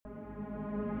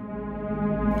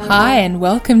Hi, and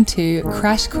welcome to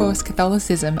Crash Course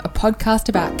Catholicism, a podcast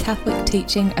about Catholic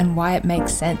teaching and why it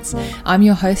makes sense. I'm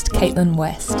your host, Caitlin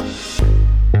West.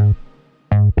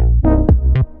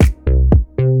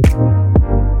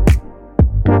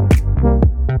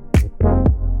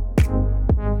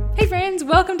 Hey friends,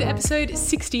 welcome to episode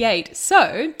 68.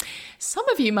 So, some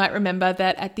of you might remember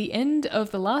that at the end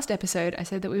of the last episode, I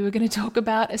said that we were going to talk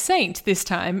about a saint this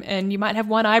time, and you might have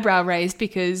one eyebrow raised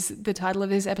because the title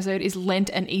of this episode is Lent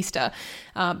and Easter.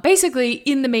 Basically,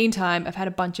 in the meantime, I've had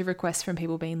a bunch of requests from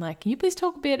people being like, can you please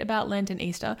talk a bit about Lent and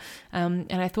Easter?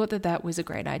 And I thought that that was a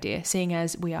great idea, seeing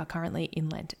as we are currently in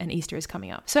Lent and Easter is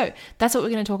coming up. So that's what we're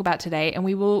going to talk about today, and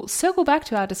we will circle back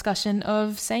to our discussion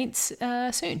of saints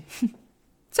soon.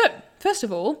 So, first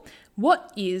of all,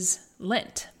 what is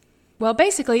Lent? Well,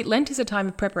 basically, Lent is a time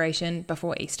of preparation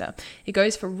before Easter. It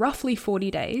goes for roughly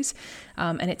 40 days,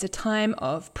 and it's a time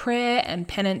of prayer and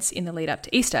penance in the lead up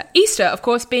to Easter. Easter, of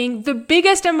course, being the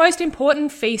biggest and most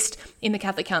important feast in the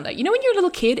Catholic calendar. You know when you're a little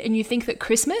kid and you think that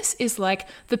Christmas is like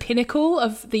the pinnacle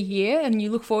of the year and you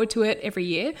look forward to it every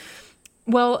year?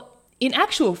 Well, in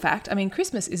actual fact, I mean,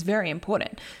 Christmas is very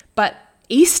important, but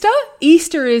Easter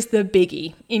is the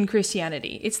biggie in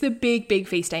Christianity. It's the big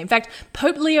feast day. In fact,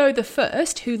 Pope Leo I,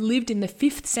 who lived in the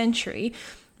 5th century,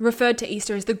 referred to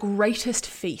Easter as the greatest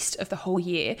feast of the whole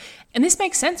year. And this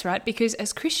makes sense, right? Because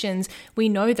as Christians, we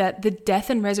know that the death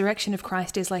and resurrection of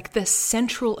Christ is like the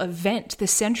central event, the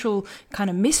central kind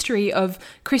of mystery of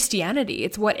Christianity.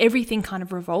 It's what everything kind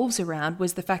of revolves around,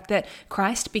 was the fact that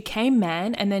Christ became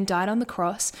man and then died on the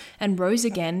cross and rose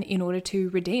again in order to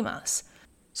redeem us.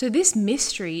 So this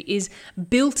mystery is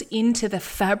built into the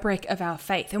fabric of our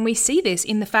faith. And we see this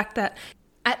in the fact that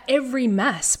at every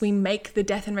Mass, we make the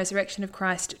death and resurrection of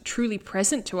Christ truly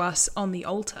present to us on the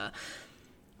altar.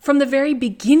 From the very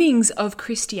beginnings of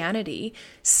Christianity,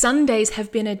 Sundays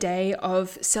have been a day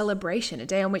of celebration, a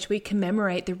day on which we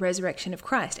commemorate the resurrection of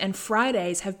Christ. And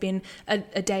Fridays have been a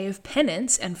day of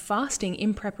penance and fasting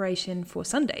in preparation for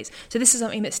Sundays. So this is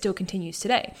something that still continues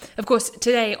today. Of course,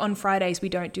 today on Fridays, we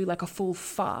don't do like a full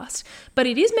fast, but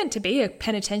it is meant to be a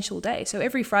penitential day. So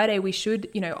every Friday we should,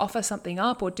 offer something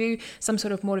up or do some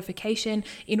sort of mortification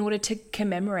in order to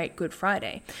commemorate Good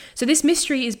Friday. So this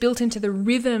mystery is built into the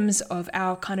rhythms of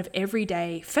our kind of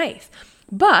everyday faith.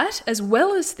 But as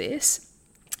well as this,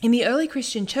 in the early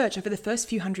Christian church over the first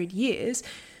few hundred years,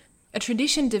 a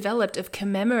tradition developed of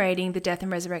commemorating the death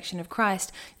and resurrection of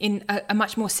Christ in a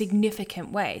much more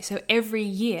significant way. So every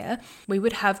year we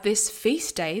would have this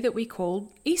feast day that we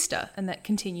called Easter, and that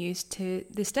continues to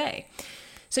this day.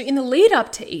 So in the lead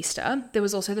up to Easter, there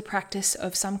was also the practice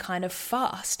of some kind of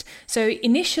fast. So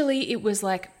initially it was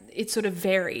like, it sort of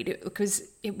varied because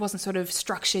it wasn't sort of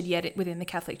structured yet within the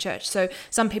Catholic Church. So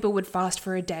some people would fast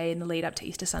for a day in the lead up to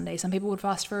Easter Sunday. Some people would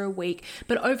fast for a week.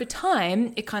 But over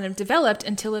time, it kind of developed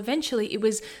until eventually it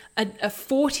was a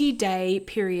 40-day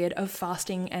period of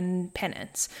fasting and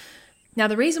penance. Now,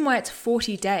 the reason why it's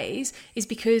 40 days is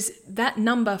because that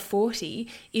number 40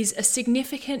 is a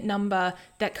significant number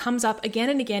that comes up again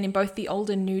and again in both the Old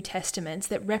and New Testaments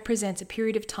that represents a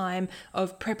period of time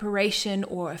of preparation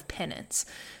or of penance.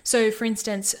 So, for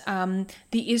instance,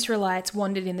 the Israelites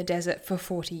wandered in the desert for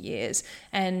 40 years,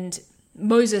 and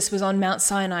Moses was on Mount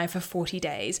Sinai for 40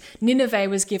 days. Nineveh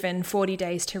was given 40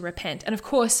 days to repent. And of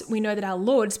course, we know that our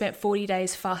Lord spent 40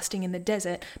 days fasting in the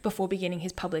desert before beginning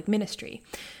his public ministry.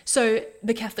 So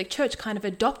the Catholic Church kind of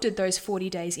adopted those 40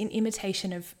 days in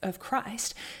imitation of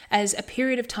Christ as a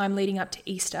period of time leading up to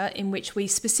Easter in which we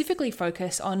specifically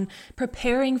focus on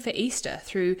preparing for Easter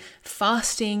through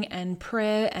fasting and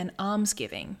prayer and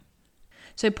almsgiving.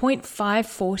 So point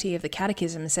 540 of the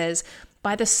Catechism says,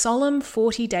 by the solemn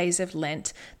 40 days of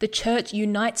Lent, the Church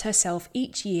unites herself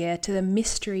each year to the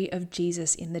mystery of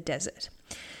Jesus in the desert.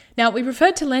 Now, we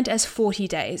referred to Lent as 40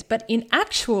 days, but in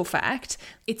actual fact,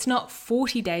 it's not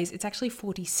 40 days, it's actually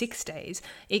 46 days.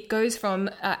 It goes from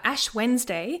Ash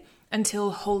Wednesday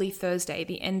until Holy Thursday,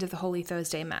 the end of the Holy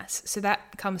Thursday Mass. So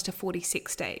that comes to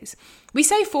 46 days. We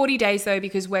say 40 days though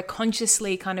because we're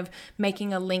consciously kind of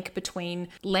making a link between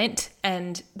Lent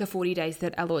and the 40 days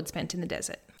that our Lord spent in the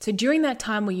desert. So during that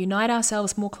time, we unite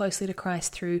ourselves more closely to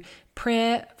Christ through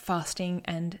prayer, fasting,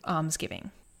 and almsgiving.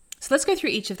 So let's go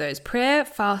through each of those: prayer,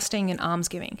 fasting, and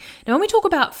almsgiving. Now, when we talk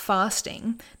about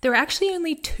fasting, there are actually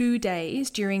only 2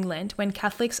 days during Lent when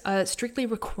Catholics are strictly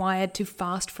required to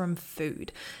fast from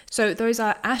food. So those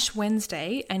are Ash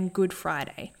Wednesday and Good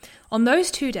Friday. On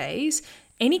those 2 days,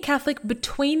 any Catholic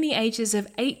between the ages of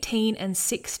 18 and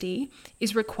 60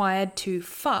 is required to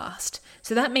fast.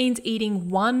 So that means eating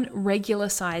one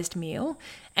regular-sized meal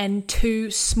and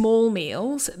 2 small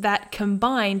meals that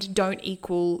combined don't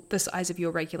equal the size of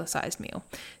your regular-sized meal.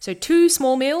 So 2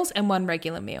 small meals and 1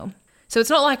 regular meal. So it's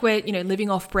not like we're, living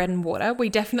off bread and water. We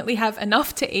definitely have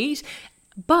enough to eat.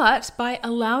 But by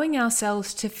allowing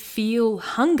ourselves to feel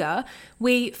hunger,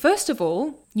 we, first of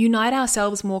all, unite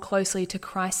ourselves more closely to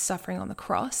Christ's suffering on the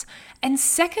cross. And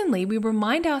secondly, we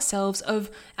remind ourselves of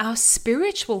our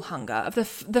spiritual hunger, of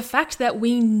the fact that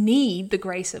we need the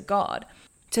grace of God.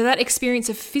 So that experience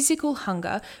of physical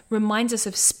hunger reminds us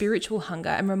of spiritual hunger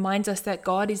and reminds us that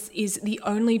God is the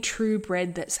only true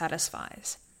bread that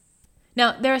satisfies.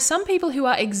 Now, there are some people who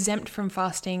are exempt from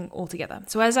fasting altogether.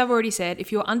 So as I've already said, if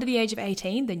you're under the age of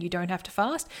 18, then you don't have to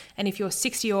fast. And if you're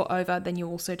 60 or over, then you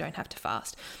also don't have to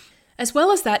fast. As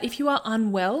well as that, if you are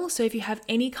unwell, so if you have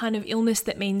any kind of illness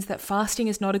that means that fasting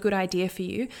is not a good idea for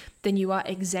you, then you are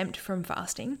exempt from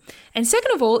fasting. And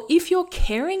second of all, if you're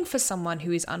caring for someone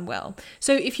who is unwell,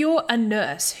 so if you're a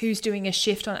nurse who's doing a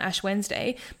shift on Ash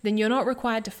Wednesday, then you're not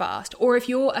required to fast. Or if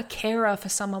you're a carer for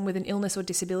someone with an illness or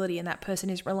disability and that person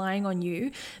is relying on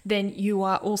you, then you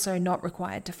are also not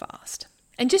required to fast.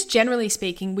 And just generally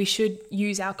speaking, we should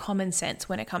use our common sense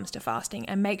when it comes to fasting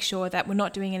and make sure that we're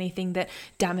not doing anything that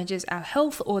damages our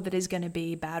health or that is going to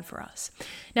be bad for us.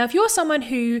 Now, if you're someone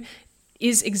who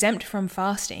is exempt from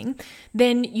fasting,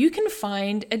 then you can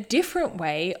find a different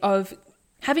way of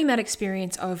having that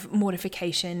experience of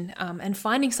mortification and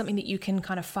finding something that you can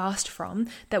kind of fast from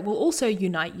that will also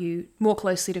unite you more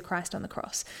closely to Christ on the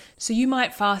cross. So you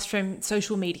might fast from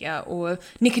social media or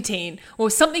nicotine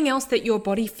or something else that your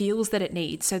body feels that it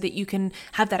needs so that you can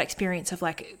have that experience of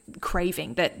like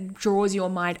craving that draws your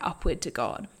mind upward to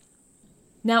God.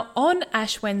 Now, on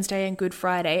Ash Wednesday and Good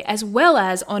Friday, as well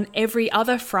as on every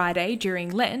other Friday during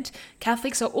Lent,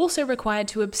 Catholics are also required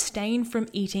to abstain from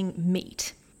eating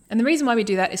meat. And the reason why we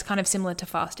do that is kind of similar to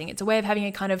fasting. It's a way of having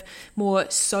a kind of more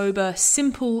sober,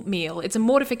 simple meal. It's a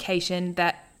mortification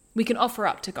that we can offer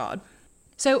up to God.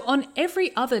 So on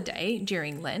every other day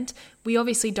during Lent, we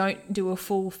obviously don't do a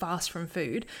full fast from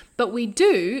food, but we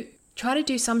do try to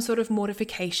do some sort of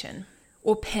mortification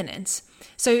or penance.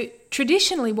 So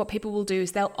traditionally what people will do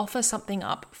is they'll offer something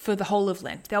up for the whole of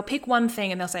Lent. They'll pick one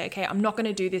thing and they'll say, okay, I'm not going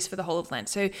to do this for the whole of Lent.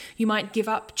 So you might give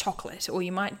up chocolate, or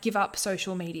you might give up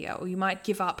social media, or you might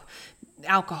give up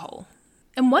alcohol.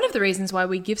 And one of the reasons why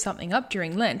we give something up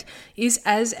during Lent is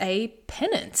as a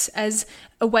penance, as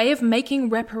a way of making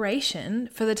reparation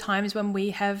for the times when we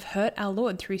have hurt our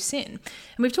Lord through sin.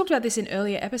 And we've talked about this in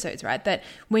earlier episodes, right? That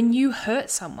when you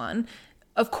hurt someone,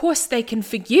 of course, they can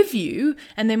forgive you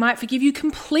and they might forgive you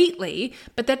completely,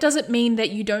 but that doesn't mean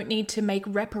that you don't need to make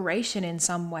reparation in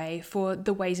some way for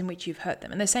the ways in which you've hurt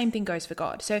them. And the same thing goes for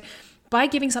God. So by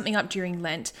giving something up during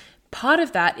Lent, part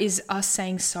of that is us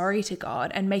saying sorry to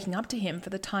God and making up to Him for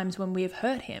the times when we have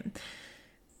hurt Him.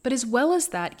 But as well as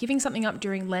that, giving something up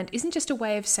during Lent isn't just a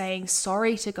way of saying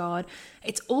sorry to God,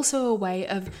 it's also a way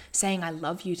of saying I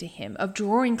love you to Him, of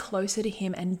drawing closer to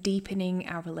Him and deepening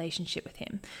our relationship with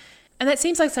Him. And that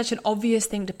seems like such an obvious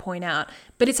thing to point out,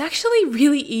 but it's actually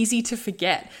really easy to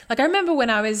forget. Like I remember when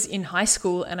I was in high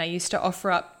school and I used to offer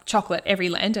up chocolate every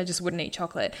Lent. I just wouldn't eat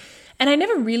chocolate. And I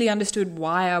never really understood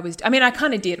why I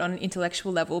kind of did on an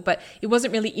intellectual level, but it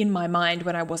wasn't really in my mind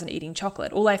when I wasn't eating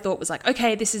chocolate. All I thought was like,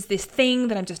 okay, this is this thing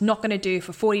that I'm just not going to do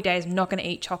for 40 days. I'm not going to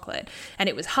eat chocolate. And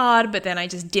it was hard, but then I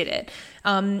just did it.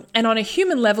 And on a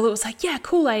human level, it was like, yeah,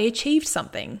 cool, I achieved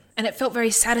something. And it felt very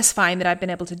satisfying that I'd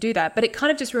been able to do that. But it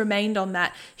kind of just remained on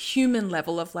that human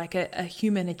level of like a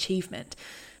human achievement.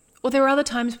 Or there were other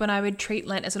times when I would treat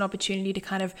Lent as an opportunity to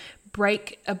kind of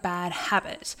break a bad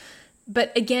habit.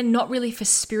 But again, not really for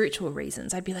spiritual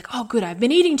reasons. I'd be like, oh, good, I've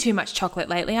been eating too much chocolate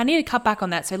lately. I need to cut back on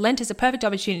that. So Lent is a perfect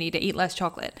opportunity to eat less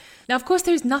chocolate. Now, of course,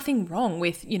 there's nothing wrong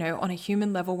with, on a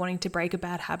human level wanting to break a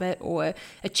bad habit or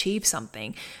achieve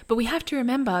something. But we have to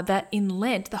remember that in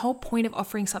Lent, the whole point of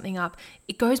offering something up,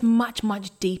 it goes much,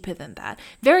 much deeper than that.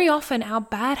 Very often, our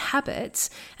bad habits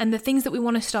and the things that we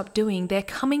want to stop doing, they're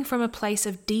coming from a place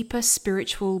of deeper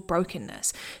spiritual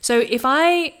brokenness. So if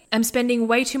I am spending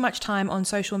way too much time on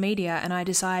social media and I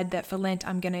decide that for Lent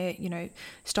I'm going to,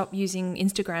 stop using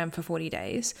Instagram for 40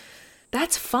 days,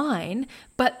 that's fine.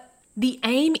 But the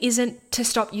aim isn't to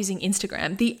stop using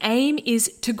Instagram. The aim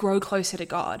is to grow closer to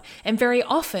God. And very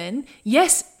often,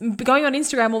 yes, going on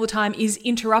Instagram all the time is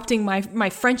interrupting my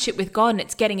friendship with God and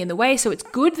it's getting in the way. So it's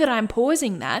good that I'm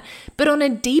pausing that. But on a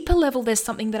deeper level, there's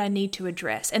something that I need to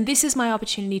address. And this is my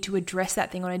opportunity to address that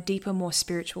thing on a deeper, more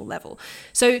spiritual level.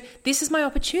 So this is my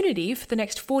opportunity for the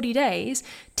next 40 days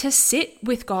to sit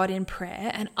with God in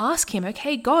prayer and ask him,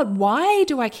 okay, God, why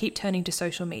do I keep turning to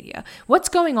social media? What's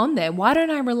going on there? Why don't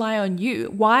I rely on you?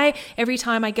 Why every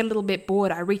time I get a little bit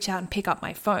bored, I reach out and pick up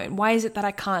my phone? Why is it that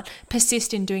I can't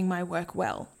persist in doing my work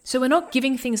well? So we're not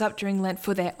giving things up during Lent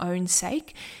for their own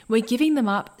sake. We're giving them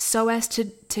up so as to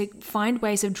find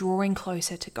ways of drawing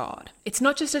closer to God. It's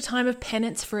not just a time of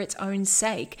penance for its own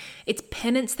sake. It's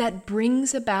penance that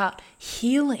brings about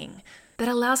healing, that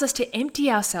allows us to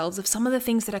empty ourselves of some of the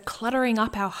things that are cluttering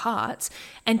up our hearts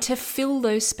and to fill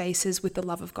those spaces with the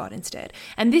love of God instead.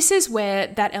 And this is where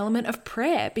that element of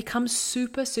prayer becomes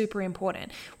super, super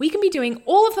important. We can be doing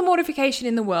all of the mortification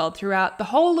in the world throughout the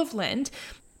whole of Lent,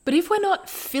 but if we're not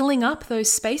filling up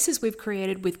those spaces we've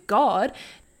created with God,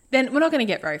 then we're not going to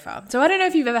get very far. So I don't know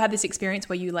if you've ever had this experience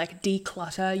where you like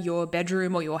declutter your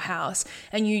bedroom or your house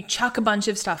and you chuck a bunch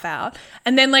of stuff out.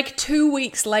 And then like 2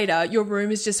 weeks later, your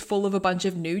room is just full of a bunch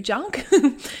of new junk.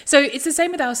 So it's the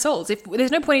same with our souls. If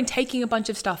there's no point in taking a bunch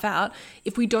of stuff out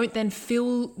if we don't then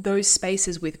fill those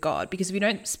spaces with God, because if we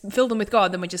don't fill them with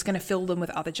God, then we're just going to fill them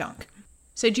with other junk.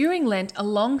 So during Lent,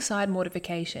 alongside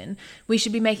mortification, we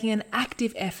should be making an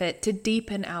active effort to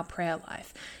deepen our prayer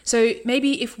life. So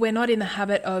maybe if we're not in the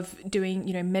habit of doing,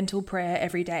 mental prayer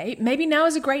every day, maybe now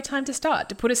is a great time to start,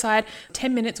 to put aside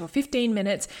 10 minutes or 15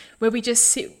 minutes where we just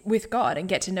sit with God and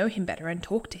get to know him better and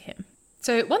talk to him.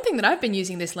 So one thing that I've been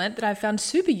using this Lent that I've found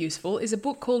super useful is a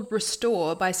book called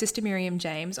Restore by Sister Miriam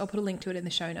James. I'll put a link to it in the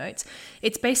show notes.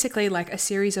 It's basically like a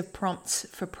series of prompts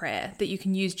for prayer that you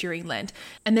can use during Lent.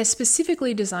 And they're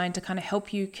specifically designed to kind of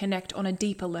help you connect on a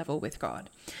deeper level with God.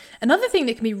 Another thing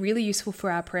that can be really useful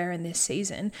for our prayer in this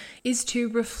season is to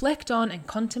reflect on and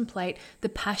contemplate the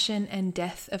passion and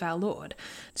death of our Lord.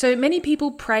 So many people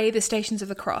pray the Stations of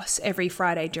the Cross every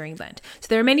Friday during Lent. So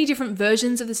there are many different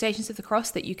versions of the Stations of the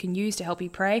Cross that you can use to help you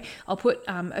pray. I'll put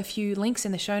a few links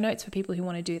in the show notes for people who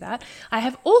want to do that. I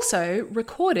have also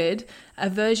recorded a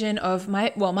version of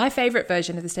my favorite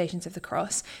version of the Stations of the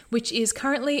Cross, which is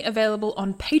currently available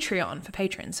on Patreon for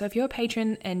patrons. So if you're a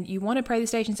patron and you want to pray the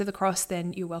Stations of the Cross,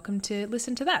 then you're welcome to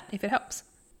listen to that if it helps.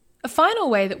 A final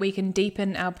way that we can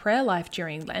deepen our prayer life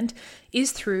during Lent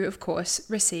is through, of course,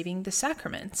 receiving the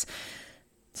sacraments.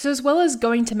 So as well as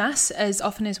going to Mass as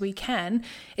often as we can,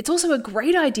 it's also a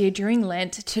great idea during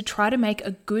Lent to try to make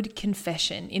a good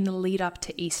confession in the lead up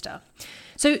to Easter.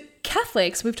 So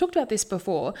Catholics, we've talked about this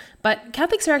before, but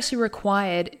Catholics are actually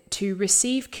required to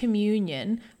receive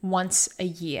communion once a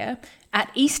year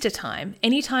at Easter time,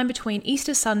 any time between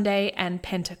Easter Sunday and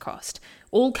Pentecost.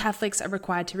 All Catholics are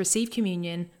required to receive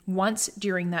communion once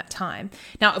during that time.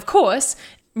 Now, of course,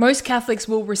 most Catholics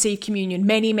will receive communion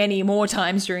many, many more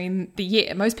times during the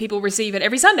year. Most people receive it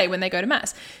every Sunday when they go to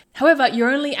Mass. However,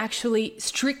 you're only actually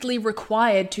strictly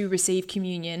required to receive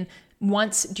communion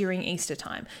once during Easter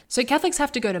time. So Catholics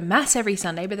have to go to Mass every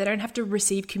Sunday, but they don't have to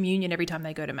receive communion every time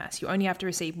they go to Mass. You only have to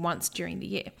receive once during the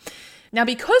year. Now,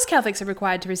 because Catholics are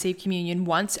required to receive communion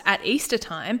once at Easter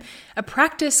time, a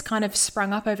practice kind of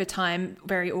sprung up over time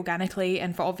very organically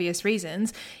and for obvious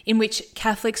reasons, in which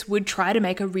Catholics would try to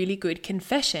make a really good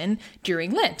confession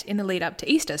during Lent in the lead up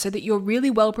to Easter, so that you're really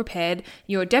well prepared,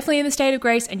 you're definitely in the state of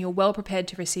grace, and you're well prepared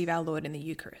to receive our Lord in the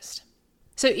Eucharist.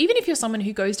 So even if you're someone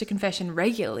who goes to confession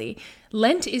regularly,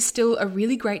 Lent is still a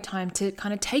really great time to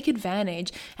kind of take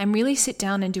advantage and really sit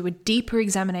down and do a deeper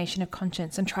examination of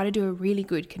conscience and try to do a really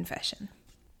good confession.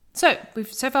 So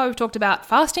far we've talked about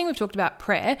fasting, we've talked about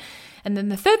prayer, and then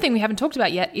the third thing we haven't talked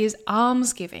about yet is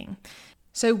almsgiving.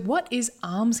 So what is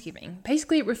almsgiving?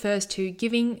 Basically, it refers to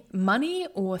giving money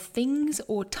or things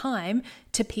or time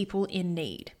to people in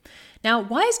need. Now,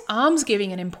 why is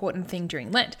almsgiving an important thing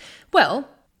during Lent? Well,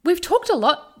 we've talked a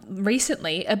lot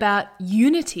recently about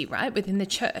unity, right, within the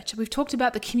church. We've talked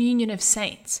about the communion of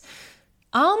saints.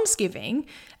 Almsgiving,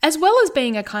 as well as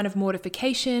being a kind of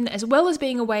mortification, as well as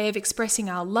being a way of expressing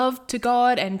our love to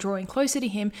God and drawing closer to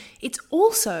Him, it's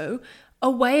also a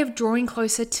way of drawing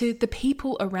closer to the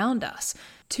people around us,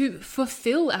 to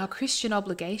fulfill our Christian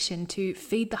obligation to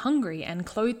feed the hungry and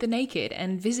clothe the naked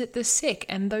and visit the sick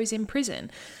and those in prison.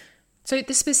 So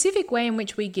the specific way in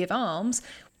which we give alms,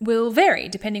 will vary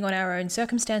depending on our own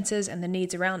circumstances and the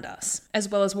needs around us, as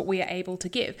well as what we are able to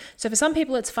give. So for some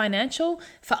people, it's financial.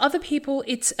 For other people,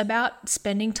 it's about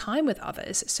spending time with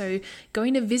others. So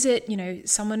going to visit,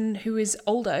 someone who is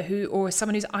older, or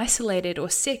someone who's isolated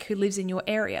or sick who lives in your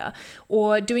area,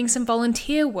 or doing some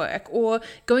volunteer work, or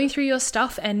going through your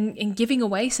stuff and giving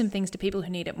away some things to people who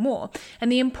need it more.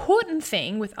 And the important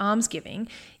thing with almsgiving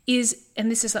is, and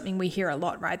this is something we hear a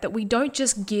lot, right? That we don't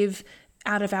just give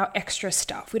out of our extra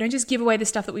stuff. We don't just give away the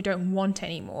stuff that we don't want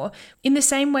anymore. In the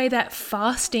same way that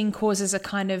fasting causes a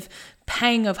kind of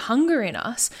pang of hunger in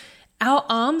us, our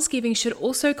almsgiving should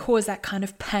also cause that kind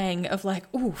of pang of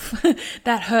like, oof,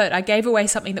 that hurt. I gave away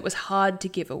something that was hard to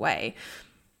give away.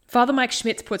 Father Mike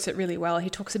Schmitz puts it really well. He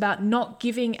talks about not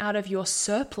giving out of your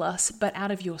surplus, but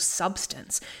out of your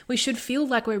substance. We should feel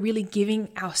like we're really giving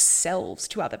ourselves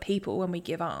to other people when we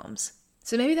give alms.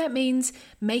 So maybe that means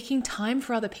making time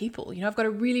for other people. I've got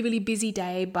a really, really busy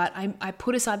day, but I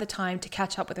put aside the time to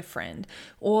catch up with a friend.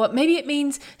 Or maybe it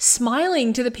means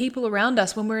smiling to the people around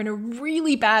us when we're in a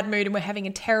really bad mood and we're having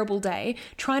a terrible day,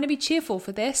 trying to be cheerful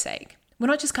for their sake. We're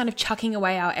not just kind of chucking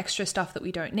away our extra stuff that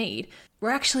we don't need. We're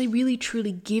actually really,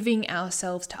 truly giving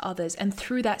ourselves to others, and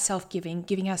through that self-giving,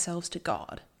 giving ourselves to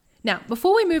God. Now,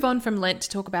 before we move on from Lent to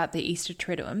talk about the Easter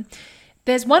Triduum,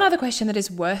 there's one other question that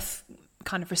is worth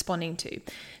kind of responding to.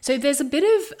 So there's a bit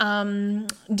of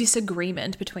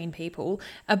disagreement between people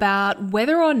about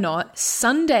whether or not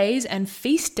Sundays and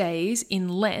feast days in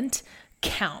Lent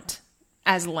count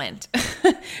as Lent.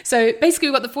 So basically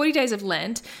we've got the 40 days of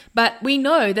Lent, but we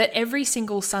know that every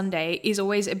single Sunday is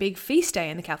always a big feast day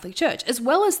in the Catholic Church. As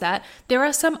well as that, there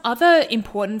are some other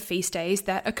important feast days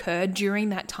that occur during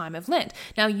that time of Lent.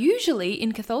 Now, usually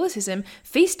in Catholicism,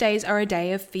 feast days are a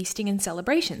day of feasting and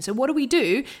celebration. So what do we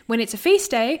do when it's a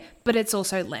feast day, but it's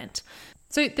also Lent?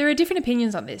 So there are different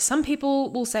opinions on this. Some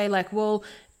people will say like, well,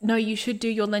 no, you should do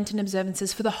your Lenten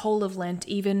observances for the whole of Lent,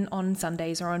 even on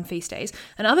Sundays or on feast days.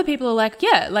 And other people are like,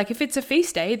 yeah, like if it's a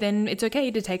feast day, then it's okay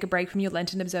to take a break from your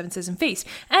Lenten observances and feast.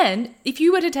 And if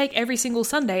you were to take every single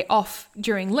Sunday off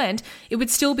during Lent, it would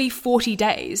still be 40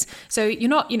 days. So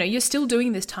you're still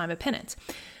doing this time of penance.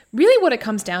 Really what it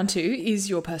comes down to is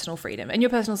your personal freedom and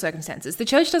your personal circumstances. The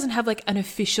church doesn't have like an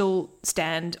official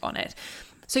stand on it.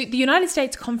 So the United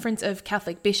States Conference of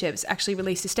Catholic Bishops actually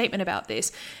released a statement about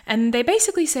this, and they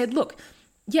basically said, look,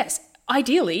 yes,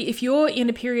 ideally, if you're in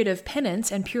a period of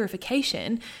penance and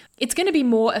purification, it's going to be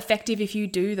more effective if you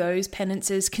do those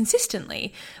penances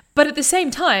consistently. But at the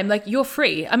same time, like, you're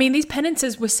free. I mean, these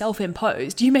penances were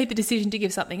self-imposed. You made the decision to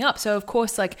give something up. So of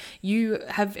course, like, you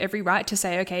have every right to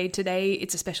say, okay, today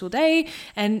it's a special day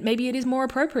and maybe it is more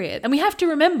appropriate. And we have to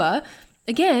remember,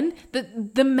 again,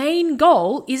 the main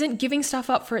goal isn't giving stuff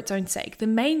up for its own sake. The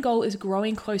main goal is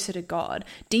growing closer to God,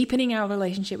 deepening our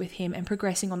relationship with Him, and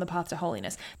progressing on the path to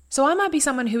holiness. So I might be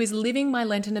someone who is living my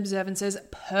Lenten observances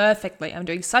perfectly. I'm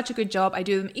doing such a good job. I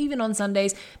do them even on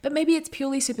Sundays, but maybe it's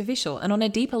purely superficial. And on a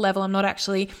deeper level, I'm not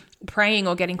actually praying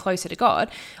or getting closer to God.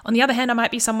 On the other hand, I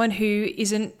might be someone who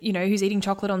isn't, who's eating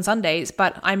chocolate on Sundays,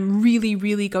 but I'm really,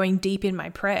 really going deep in my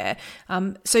prayer.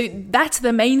 So that's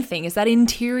the main thing, is that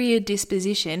interior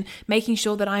disposition, making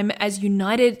sure that I'm as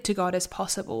united to God as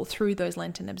possible through those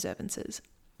Lenten observances.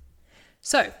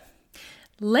 So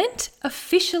Lent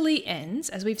officially ends,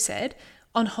 as we've said,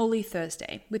 on Holy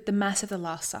Thursday with the Mass of the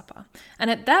Last Supper. And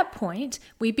at that point,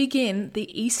 we begin the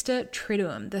Easter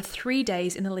Triduum, the 3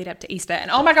 days in the lead up to Easter.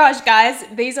 And oh my gosh, guys,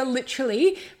 these are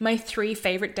literally my 3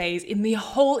 favorite days in the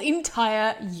whole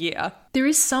entire year. There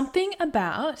is something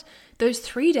about those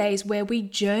 3 days where we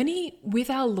journey with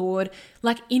our Lord,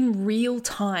 like in real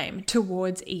time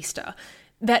towards Easter,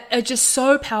 that are just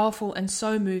so powerful and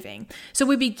so moving. So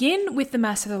we begin with the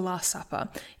Mass of the Last Supper.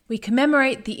 We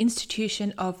commemorate the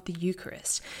institution of the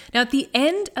Eucharist. Now, at the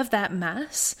end of that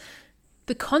Mass,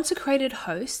 the consecrated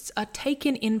hosts are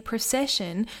taken in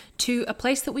procession to a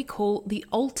place that we call the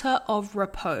altar of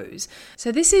repose.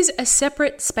 So this is a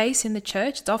separate space in the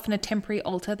church. It's often a temporary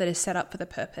altar that is set up for the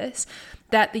purpose,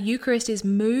 that the Eucharist is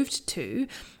moved to,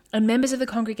 and members of the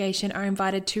congregation are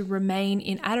invited to remain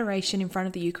in adoration in front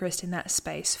of the Eucharist in that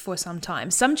space for some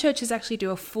time. Some churches actually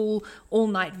do a full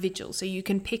all-night vigil, so you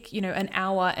can pick, an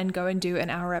hour and go and do an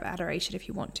hour of adoration if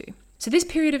you want to. So this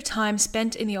period of time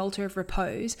spent in the altar of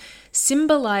repose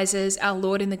symbolizes our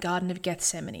Lord in the Garden of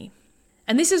Gethsemane.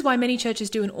 And this is why many churches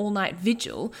do an all-night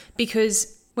vigil,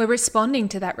 because We're responding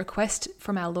to that request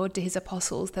from our Lord to his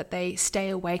apostles that they stay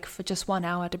awake for just 1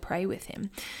 hour to pray with him.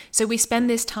 So we spend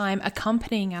this time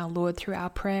accompanying our Lord through our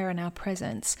prayer and our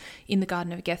presence in the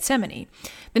Garden of Gethsemane.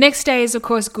 The next day is, of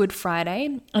course, Good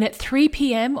Friday. And at 3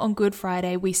 p.m. on Good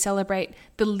Friday, we celebrate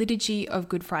the liturgy of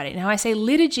Good Friday. Now, I say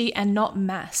liturgy and not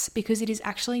Mass because it is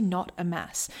actually not a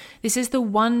Mass. This is the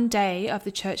one day of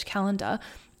the church calendar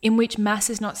in which Mass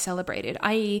is not celebrated,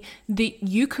 i.e. the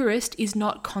Eucharist is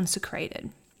not consecrated.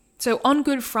 So on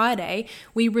Good Friday,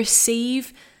 we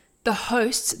receive the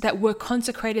hosts that were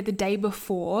consecrated the day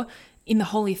before in the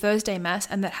Holy Thursday Mass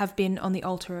and that have been on the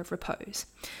altar of repose.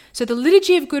 So the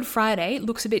liturgy of Good Friday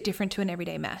looks a bit different to an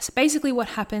everyday Mass. Basically what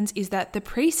happens is that the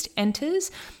priest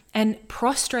enters and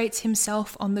prostrates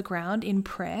himself on the ground in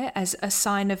prayer as a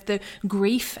sign of the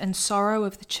grief and sorrow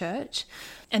of the church.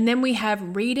 And then we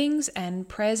have readings and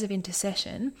prayers of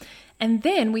intercession. And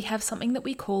then we have something that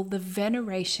we call the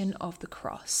veneration of the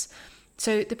cross.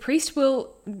 So the priest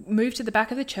will move to the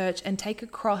back of the church and take a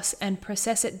cross and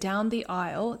process it down the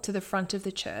aisle to the front of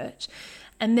the church.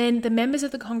 And then the members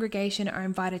of the congregation are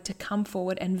invited to come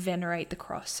forward and venerate the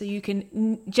cross. So you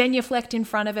can genuflect in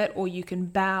front of it or you can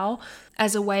bow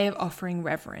as a way of offering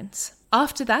reverence.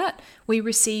 After that, we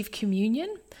receive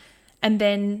communion and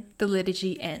then the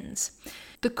liturgy ends.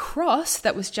 The cross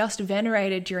that was just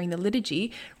venerated during the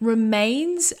liturgy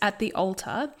remains at the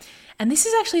altar. And this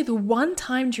is actually the one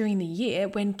time during the year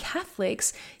when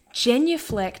Catholics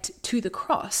genuflect to the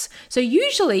cross. So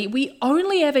usually we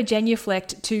only ever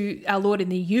genuflect to our Lord in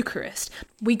the Eucharist.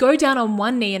 We go down on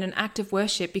one knee in an act of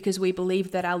worship because we believe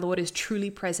that our Lord is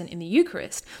truly present in the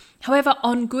Eucharist. However,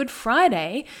 on Good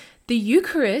Friday, the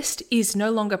Eucharist is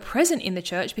no longer present in the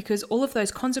church because all of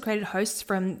those consecrated hosts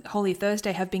from Holy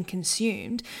Thursday have been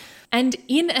consumed. And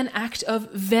in an act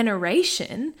of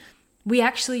veneration, we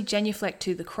actually genuflect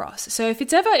to the cross. So if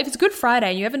it's Good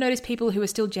Friday and you ever notice people who are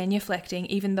still genuflecting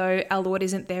even though our Lord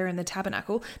isn't there in the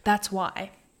tabernacle, that's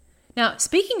why. Now,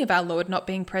 speaking of our Lord not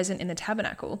being present in the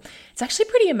tabernacle, it's actually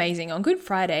pretty amazing. On Good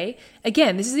Friday,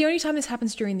 again, this is the only time this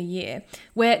happens during the year,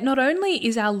 where not only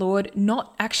is our Lord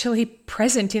not actually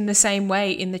present in the same way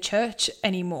in the church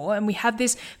anymore, and we have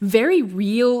this very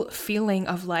real feeling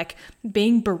of like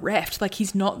being bereft, like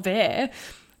he's not there,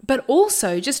 but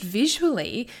also just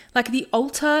visually, like the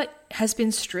altar has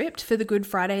been stripped for the Good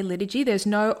Friday liturgy. There's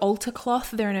no altar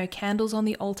cloth. There are no candles on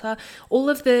the altar. All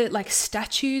of the like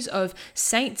statues of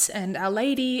saints and Our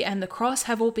Lady and the cross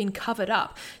have all been covered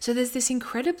up. So there's this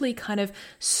incredibly kind of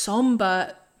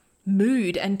somber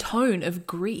mood and tone of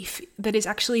grief that is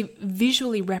actually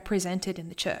visually represented in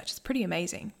the church. It's pretty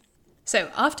amazing. So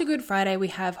after Good Friday, we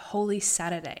have Holy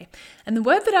Saturday. And the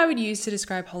word that I would use to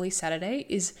describe Holy Saturday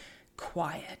is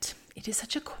quiet. It is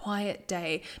such a quiet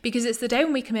day because it's the day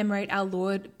when we commemorate our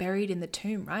Lord buried in the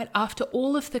tomb, right? After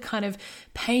all of the kind of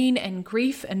pain and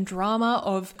grief and drama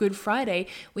of Good Friday,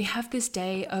 we have this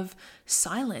day of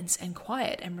silence and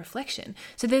quiet and reflection.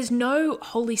 So there's no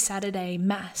Holy Saturday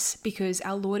Mass because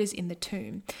our Lord is in the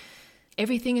tomb.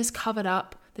 Everything is covered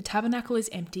up, the tabernacle is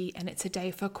empty, and it's a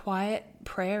day for quiet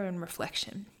prayer and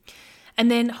reflection. And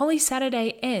then Holy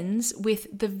Saturday ends with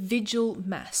the Vigil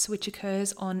Mass, which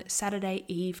occurs on Saturday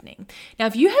evening. Now,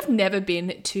 if you have never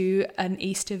been to an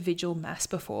Easter Vigil Mass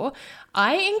before,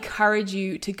 I encourage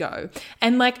you to go.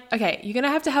 And okay, you're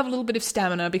going to have a little bit of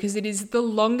stamina because it is the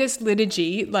longest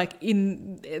liturgy,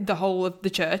 in the whole of the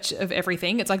church of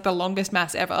everything. It's like the longest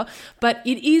Mass ever, but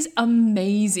it is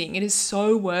amazing. It is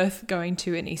so worth going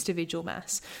to an Easter Vigil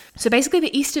Mass. So basically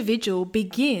the Easter Vigil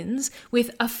begins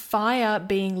with a fire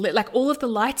being lit, all of the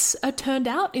lights are turned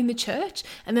out in the church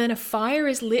and then a fire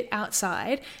is lit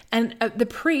outside and the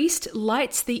priest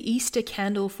lights the Easter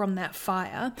candle from that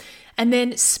fire and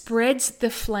then spreads the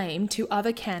flame to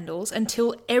other candles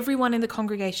until everyone in the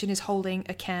congregation is holding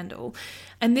a candle.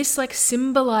 And this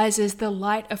symbolizes the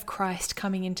light of Christ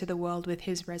coming into the world with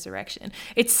his resurrection.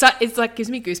 It's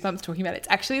gives me goosebumps talking about it. It's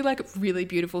actually really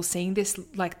beautiful seeing this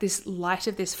this light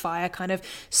of this fire kind of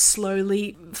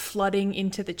slowly flooding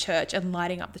into the church and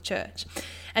lighting up the church.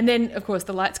 And then of course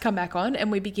the lights come back on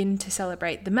and we begin to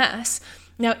celebrate the Mass.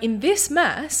 Now in this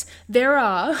Mass there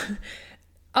are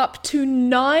up to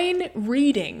 9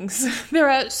 readings. There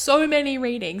are so many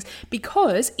readings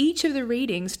because each of the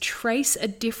readings trace a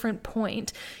different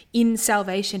point in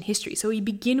salvation history. So we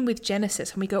begin with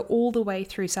Genesis and we go all the way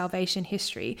through salvation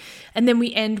history. And then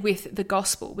we end with the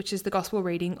gospel, which is the gospel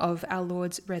reading of our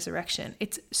Lord's resurrection.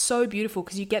 It's so beautiful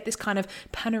because you get this kind of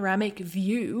panoramic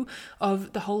view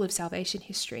of the whole of salvation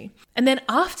history. And then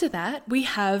after that, we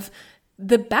have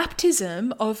the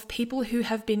baptism of people who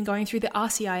have been going through the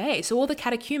RCIA. So all the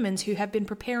catechumens who have been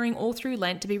preparing all through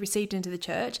Lent to be received into the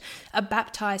church are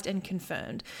baptized and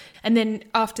confirmed. And then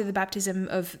after the baptism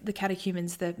of the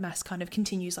catechumens, the Mass kind of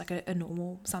continues like a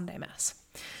normal Sunday Mass.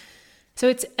 So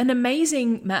it's an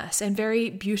amazing Mass and very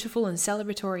beautiful and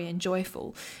celebratory and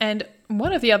joyful. And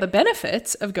one of the other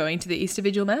benefits of going to the Easter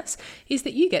Vigil Mass is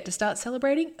that you get to start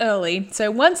celebrating early. So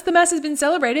once the Mass has been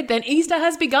celebrated, then Easter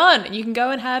has begun. And you can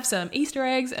go and have some Easter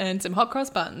eggs and some hot cross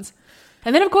buns.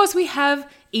 And then, of course, we have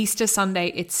Easter Sunday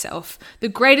itself, the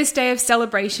greatest day of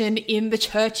celebration in the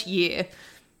church year.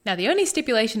 Now, the only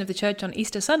stipulation of the church on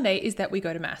Easter Sunday is that we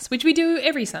go to Mass, which we do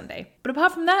every Sunday. But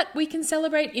apart from that, we can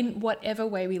celebrate in whatever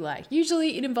way we like.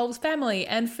 Usually it involves family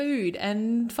and food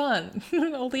and fun,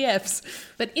 all the Fs.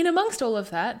 But in amongst all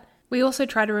of that, we also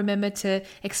try to remember to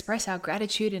express our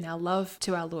gratitude and our love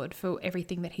to our Lord for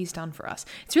everything that He's done for us.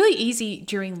 It's really easy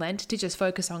during Lent to just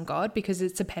focus on God because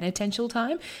it's a penitential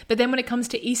time. But then when it comes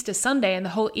to Easter Sunday and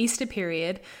the whole Easter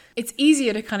period, it's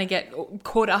easier to kind of get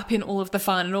caught up in all of the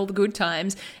fun and all the good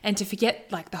times and to forget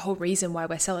like the whole reason why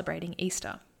we're celebrating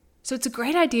Easter. So it's a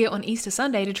great idea on Easter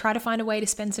Sunday to try to find a way to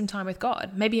spend some time with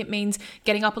God. Maybe it means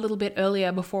getting up a little bit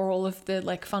earlier before all of the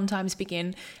like fun times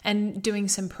begin and doing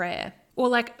some prayer. Or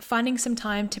like finding some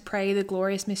time to pray the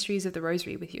glorious mysteries of the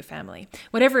Rosary with your family.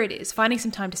 Whatever it is, finding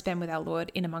some time to spend with our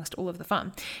Lord in amongst all of the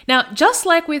fun. Now, just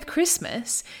like with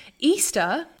Christmas,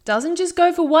 Easter doesn't just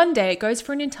go for one day, it goes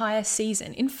for an entire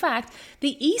season. In fact,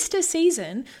 the Easter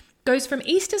season goes from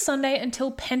Easter Sunday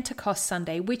until Pentecost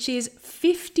Sunday, which is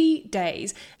 50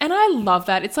 days. And I love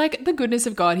that. It's like the goodness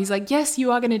of God. He's like, yes,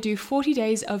 you are going to do 40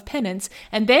 days of penance,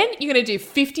 and then you're going to do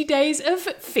 50 days of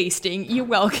feasting. You're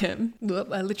welcome. Whoop,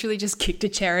 I literally just kicked a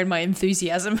chair in my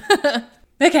enthusiasm.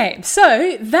 Okay,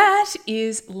 so that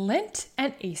is Lent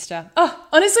and Easter. Oh,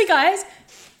 honestly, guys,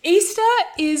 Easter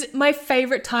is my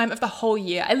favorite time of the whole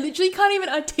year. I literally can't even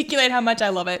articulate how much I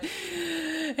love it.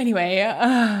 Anyway,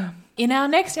 in our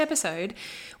next episode,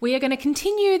 we are going to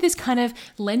continue this kind of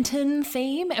Lenten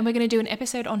theme, and we're going to do an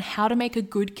episode on how to make a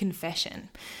good confession.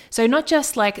 So not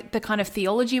just like the kind of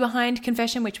theology behind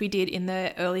confession, which we did in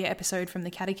the earlier episode from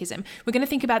the Catechism. We're going to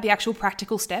think about the actual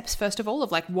practical steps, first of all,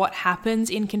 of like what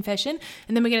happens in confession.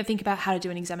 And then we're going to think about how to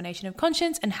do an examination of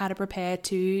conscience and how to prepare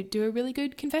to do a really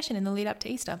good confession in the lead up to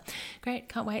Easter. Great.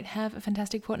 Can't wait. Have a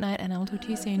fantastic fortnight, and I'll talk to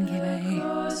you soon.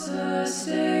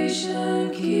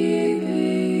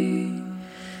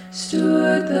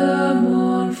 Stood the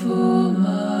mournful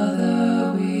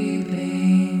mother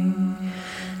weeping,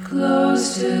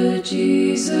 close to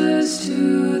Jesus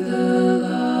to the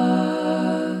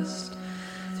last.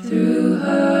 Through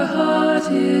her heart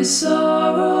his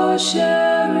sorrow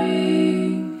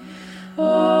sharing,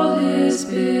 all his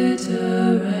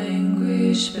bitter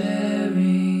anguish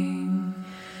bearing.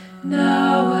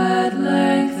 Now at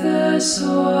length the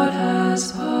sword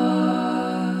has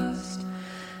passed,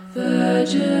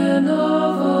 Virgin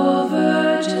of all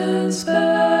virgins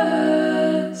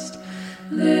best,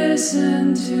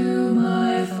 listen to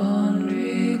my fond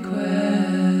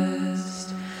request.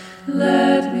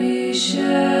 Let me share